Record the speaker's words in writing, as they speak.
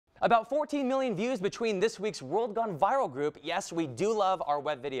About 14 million views between this week's World Gone Viral group. Yes, we do love our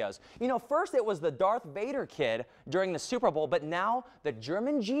web videos. You know, first it was the Darth Vader kid during the Super Bowl, but now the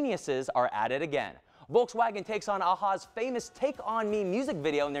German geniuses are at it again. Volkswagen takes on Aha's famous Take On Me music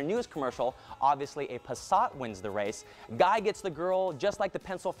video in their newest commercial. Obviously, a Passat wins the race. Guy gets the girl just like the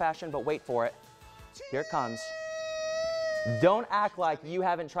pencil fashion, but wait for it. Here it comes. Don't act like you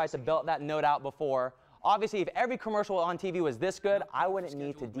haven't tried to belt that note out before. Obviously, if every commercial on TV was this good, I wouldn't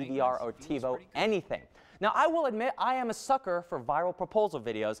need to DVR or TiVo anything. Now, I will admit I am a sucker for viral proposal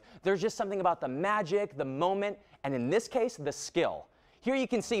videos. There's just something about the magic, the moment, and in this case, the skill. Here you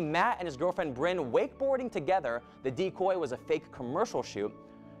can see Matt and his girlfriend Bryn wakeboarding together. The decoy was a fake commercial shoot.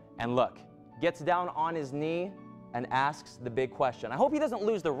 And look, gets down on his knee and asks the big question. I hope he doesn't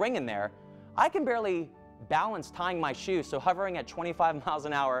lose the ring in there. I can barely balance tying my shoes, so hovering at 25 miles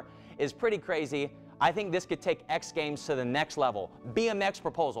an hour is pretty crazy. I think this could take X Games to the next level. BMX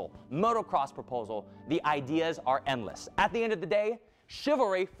proposal, motocross proposal, the ideas are endless. At the end of the day,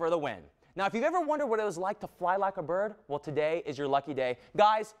 chivalry for the win. Now, if you've ever wondered what it was like to fly like a bird, well, today is your lucky day.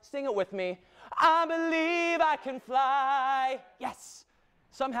 Guys, sing it with me. I believe I can fly. Yes.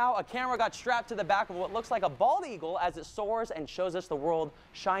 Somehow, a camera got strapped to the back of what looks like a bald eagle as it soars and shows us the world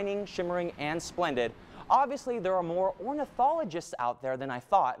shining, shimmering, and splendid. Obviously, there are more ornithologists out there than I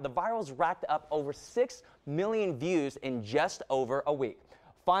thought. The virals racked up over 6 million views in just over a week.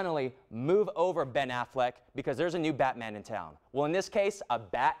 Finally, move over, Ben Affleck, because there's a new Batman in town. Well, in this case, a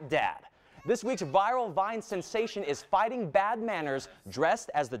BatDad. This week's viral Vine sensation is fighting bad manners dressed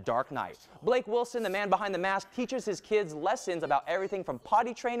as the Dark Knight. Blake Wilson, the man behind the mask, teaches his kids lessons about everything from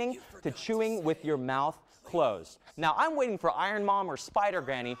potty training to chewing with your mouth closed. Now, I'm waiting for Iron Mom or Spider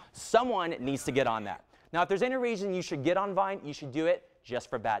Granny. Someone needs to get on that. Now, if there's any reason you should get on Vine, you should do it just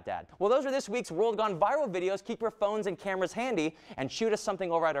for BatDad. Well, those are this week's World Gone Viral videos. Keep your phones and cameras handy and shoot us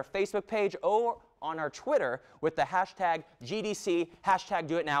something over at our Facebook page or on our Twitter with the hashtag GDC, hashtag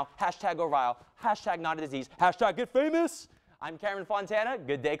do it now, hashtag go viral, hashtag not a disease, hashtag get famous. I'm Fontana.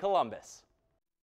 Good day, Columbus.